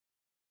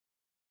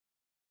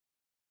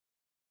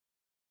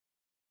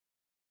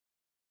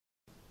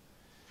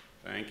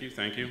Thank you,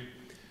 thank you.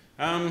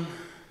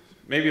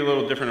 Maybe a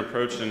little different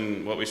approach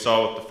than what we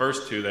saw with the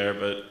first two there,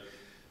 but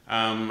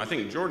I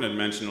think Jordan had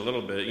mentioned a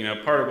little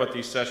bit, part of what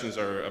these sessions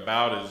are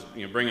about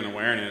is, bringing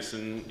awareness,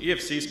 and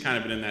EFC's kind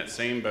of been in that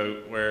same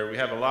boat where we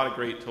have a lot of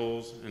great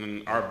tools,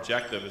 and our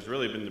objective has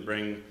really been to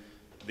bring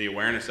the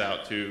awareness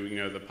out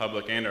to, the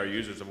public and our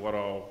users of what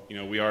all,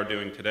 we are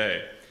doing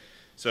today.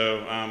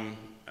 So,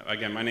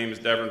 again, my name is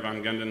Devin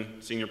Von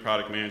Gunden, Senior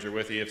Product Manager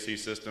with EFC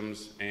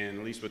Systems, and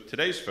at least with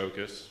today's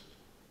focus.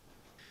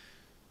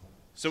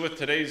 So with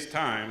today's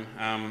time,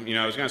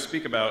 I was going to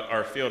speak about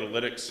our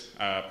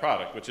FieldAlytics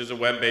product, which is a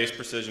web-based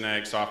precision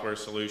ag software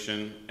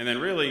solution, and then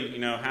really,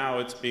 how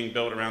it's being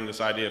built around this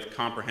idea of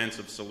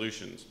comprehensive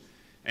solutions.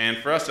 And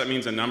for us, that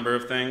means a number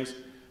of things.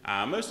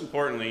 Most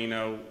importantly,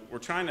 we're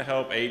trying to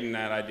help aid in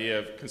that idea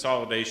of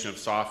consolidation of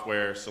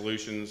software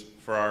solutions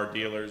for our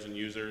dealers and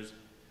users.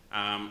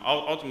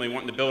 Ultimately,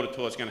 wanting to build a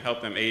tool that's going to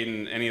help them aid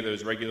in any of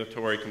those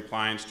regulatory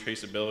compliance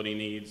traceability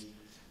needs.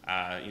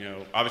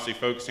 Obviously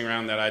focusing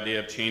around that idea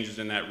of changes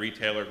in that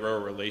retailer-grower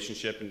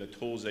relationship and the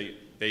tools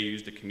they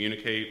use to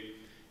communicate,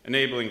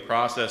 enabling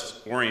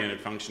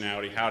process-oriented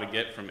functionality, how to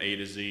get from A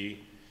to Z,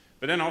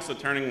 but then also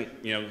turning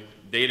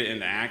data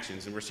into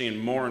actions. And we're seeing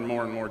more and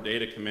more and more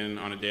data come in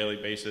on a daily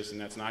basis, and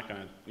that's not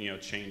going to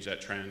change that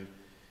trend.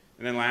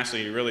 And then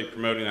lastly, really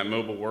promoting that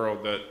mobile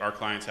world that our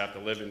clients have to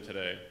live in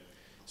today.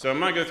 So I'm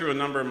going to go through a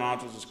number of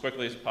modules as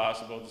quickly as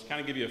possible, just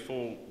kind of give you a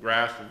full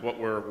grasp of what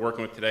we're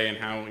working with today and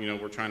how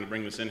we're trying to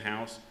bring this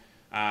in-house.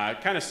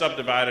 Kind of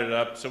subdivided it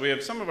up. So we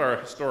have some of our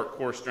historic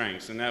core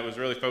strengths, and that was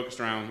really focused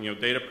around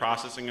data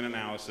processing and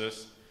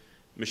analysis,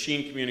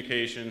 machine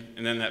communication,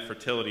 and then that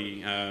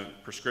fertility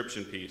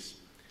prescription piece.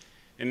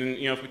 And then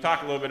if we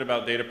talk a little bit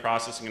about data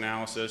processing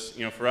analysis,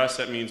 for us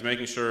that means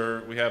making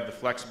sure we have the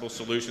flexible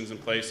solutions in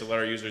place to let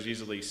our users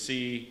easily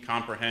see,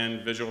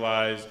 comprehend,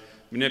 visualize,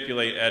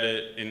 manipulate,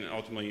 edit, and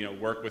ultimately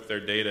work with their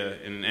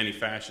data in any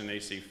fashion they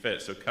see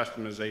fit. So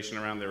customization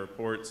around their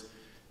reports,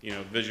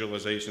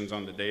 visualizations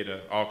on the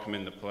data all come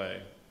into play.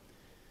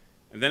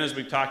 And then as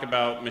we talk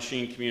about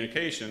machine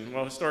communication,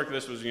 well, historically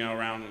this was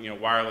around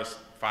wireless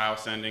file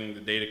sending,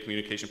 the data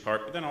communication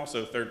part, but then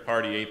also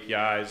third-party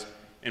APIs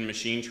and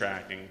machine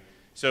tracking.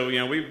 So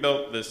we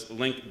built this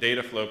linked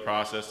data flow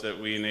process that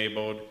we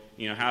enabled,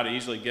 how to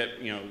easily get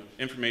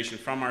information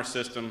from our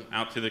system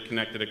out to the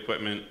connected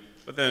equipment.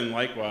 But then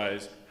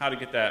likewise, how to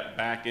get that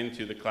back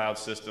into the cloud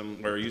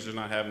system where users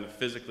not having to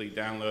physically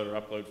download or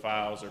upload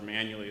files or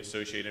manually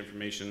associate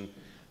information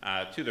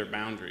to their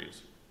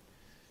boundaries.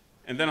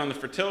 And then on the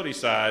fertility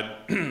side,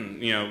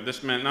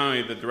 this meant not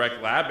only the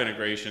direct lab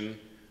integration,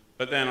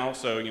 but then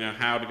also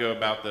how to go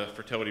about the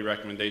fertility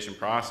recommendation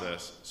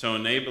process. So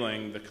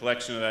enabling the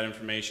collection of that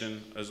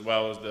information as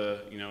well as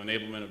the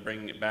enablement of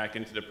bringing it back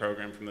into the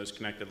program from those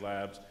connected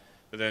labs.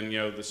 But then,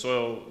 the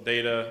soil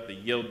data, the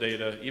yield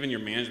data, even your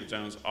management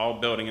zones,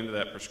 all building into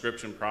that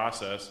prescription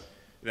process.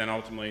 Then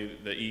ultimately,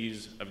 the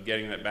ease of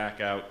getting that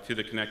back out to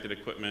the connected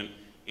equipment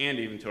and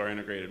even to our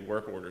integrated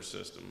work order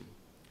system.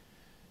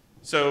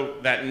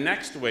 So that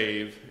next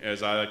wave,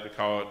 as I like to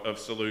call it, of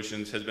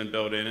solutions has been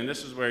built in. And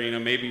this is where,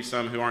 maybe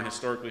some who aren't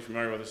historically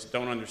familiar with this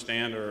don't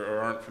understand or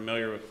aren't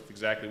familiar with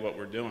exactly what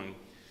we're doing.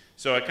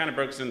 So I kind of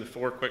broke this into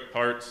 4 quick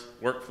parts: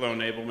 workflow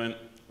enablement,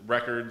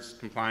 records,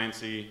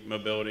 compliancy,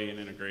 mobility, and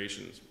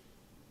integrations.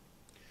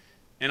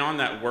 And on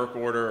that work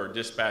order or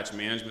dispatch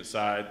management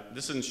side,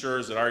 this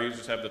ensures that our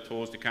users have the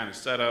tools to kind of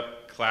set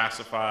up,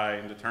 classify,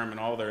 and determine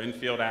all their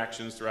in-field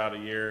actions throughout a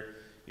year,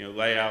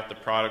 lay out the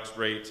products,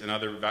 rates, and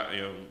other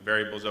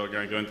variables that are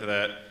going to go into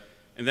that,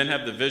 and then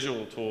have the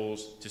visual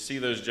tools to see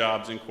those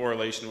jobs in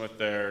correlation with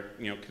their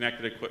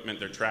connected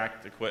equipment, their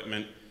tracked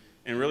equipment,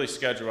 and really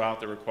schedule out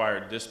the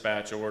required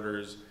dispatch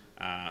orders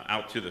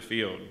out to the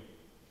field.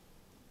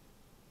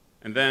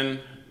 And then,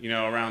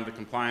 around the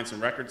compliance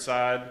and record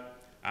side,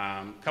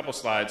 a couple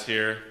slides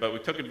here, but we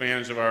took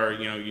advantage of our,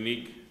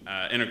 unique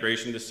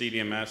integration to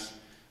CDMS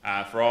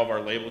for all of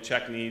our label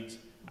check needs.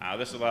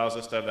 This allows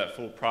us to have that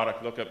full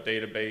product lookup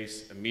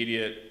database,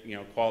 immediate,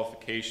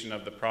 qualification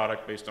of the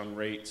product based on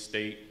rate,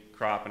 state,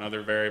 crop, and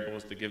other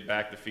variables to give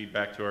back the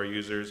feedback to our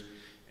users,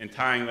 and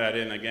tying that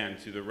in again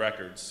to the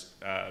records,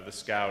 the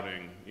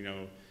scouting,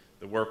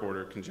 the work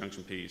order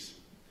conjunction piece.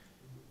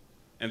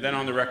 And then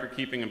on the record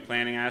keeping and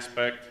planning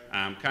aspect,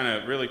 kind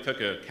of really took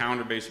a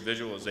calendar-based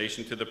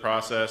visualization to the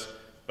process,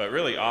 but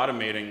really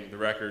automating the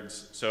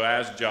records. So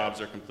as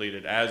jobs are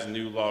completed, as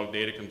new log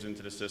data comes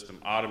into the system,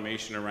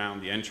 automation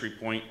around the entry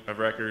point of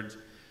records,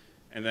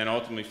 and then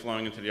ultimately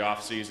flowing into the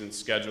off-season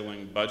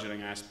scheduling,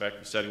 budgeting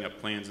aspect, setting up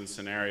plans and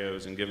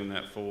scenarios, and giving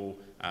that full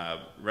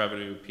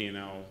revenue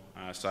P&L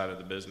side of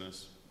the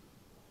business.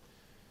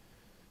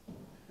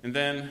 And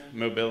then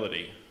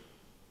mobility.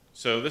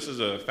 So this is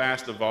a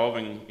fast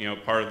evolving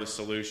part of the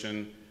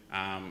solution,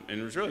 and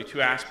there's really 2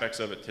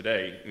 aspects of it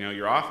today.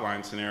 Your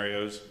offline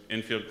scenarios,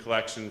 infield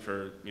collection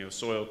for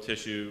soil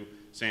tissue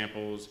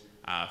samples,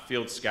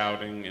 field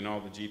scouting, and all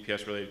the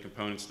GPS related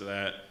components to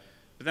that.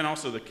 But then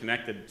also the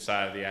connected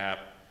side of the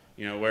app,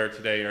 where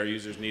today our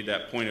users need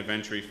that point of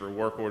entry for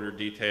work order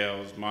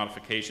details,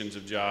 modifications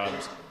of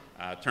jobs,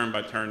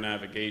 turn-by-turn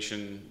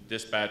navigation,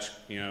 dispatch,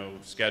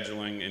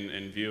 scheduling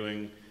and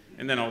viewing,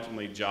 and then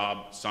ultimately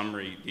job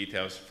summary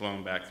details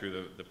flowing back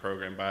through the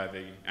program by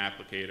the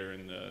applicator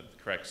and the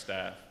correct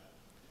staff.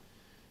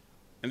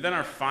 And then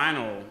our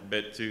final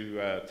bit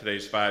to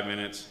today's 5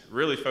 minutes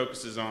really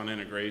focuses on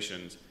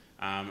integrations.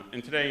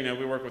 And today,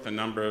 we work with a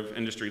number of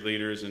industry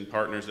leaders and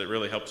partners that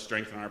really help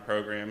strengthen our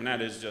program, and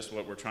that is just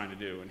what we're trying to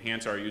do: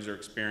 enhance our user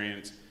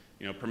experience,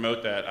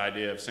 promote that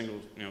idea of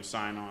single,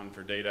 sign-on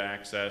for data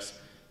access,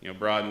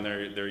 broaden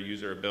their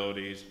user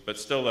abilities, but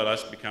still let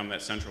us become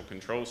that central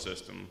control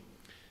system.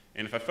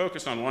 And if I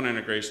focus on one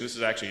integration, this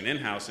is actually an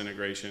in-house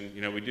integration.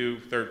 We do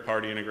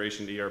third-party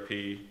integration to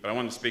ERP, but I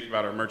wanted to speak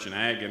about our merchant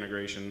ag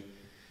integration.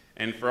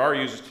 And for our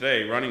users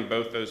today, running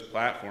both those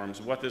platforms,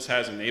 what this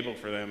has enabled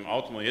for them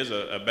ultimately is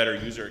a better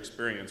user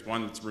experience,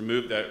 one that's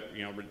removed that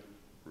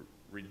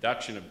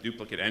reduction of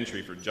duplicate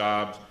entry for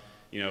jobs,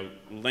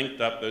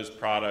 linked up those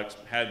products,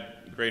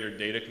 had greater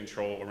data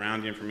control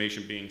around the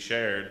information being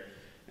shared.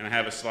 And I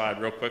have a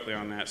slide real quickly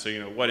on that, so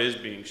what is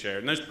being shared.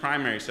 And those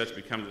primary sets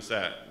become the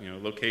set,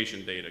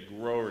 location data,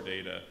 grower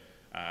data,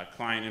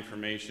 client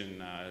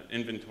information,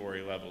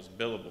 inventory levels,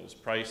 billables,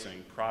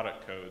 pricing,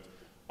 product codes,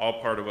 all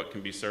part of what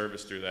can be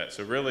serviced through that.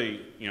 So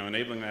really,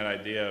 enabling that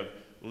idea of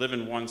live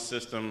in one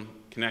system,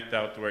 connect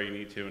out to where you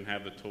need to, and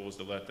have the tools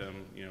to let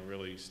them,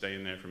 really stay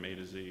in there from A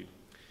to Z.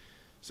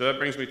 So that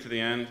brings me to the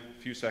end,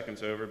 a few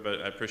seconds over,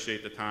 but I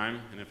appreciate the time.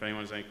 And if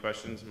anyone has any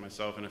questions,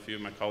 myself and a few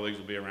of my colleagues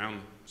will be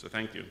around. So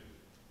thank you.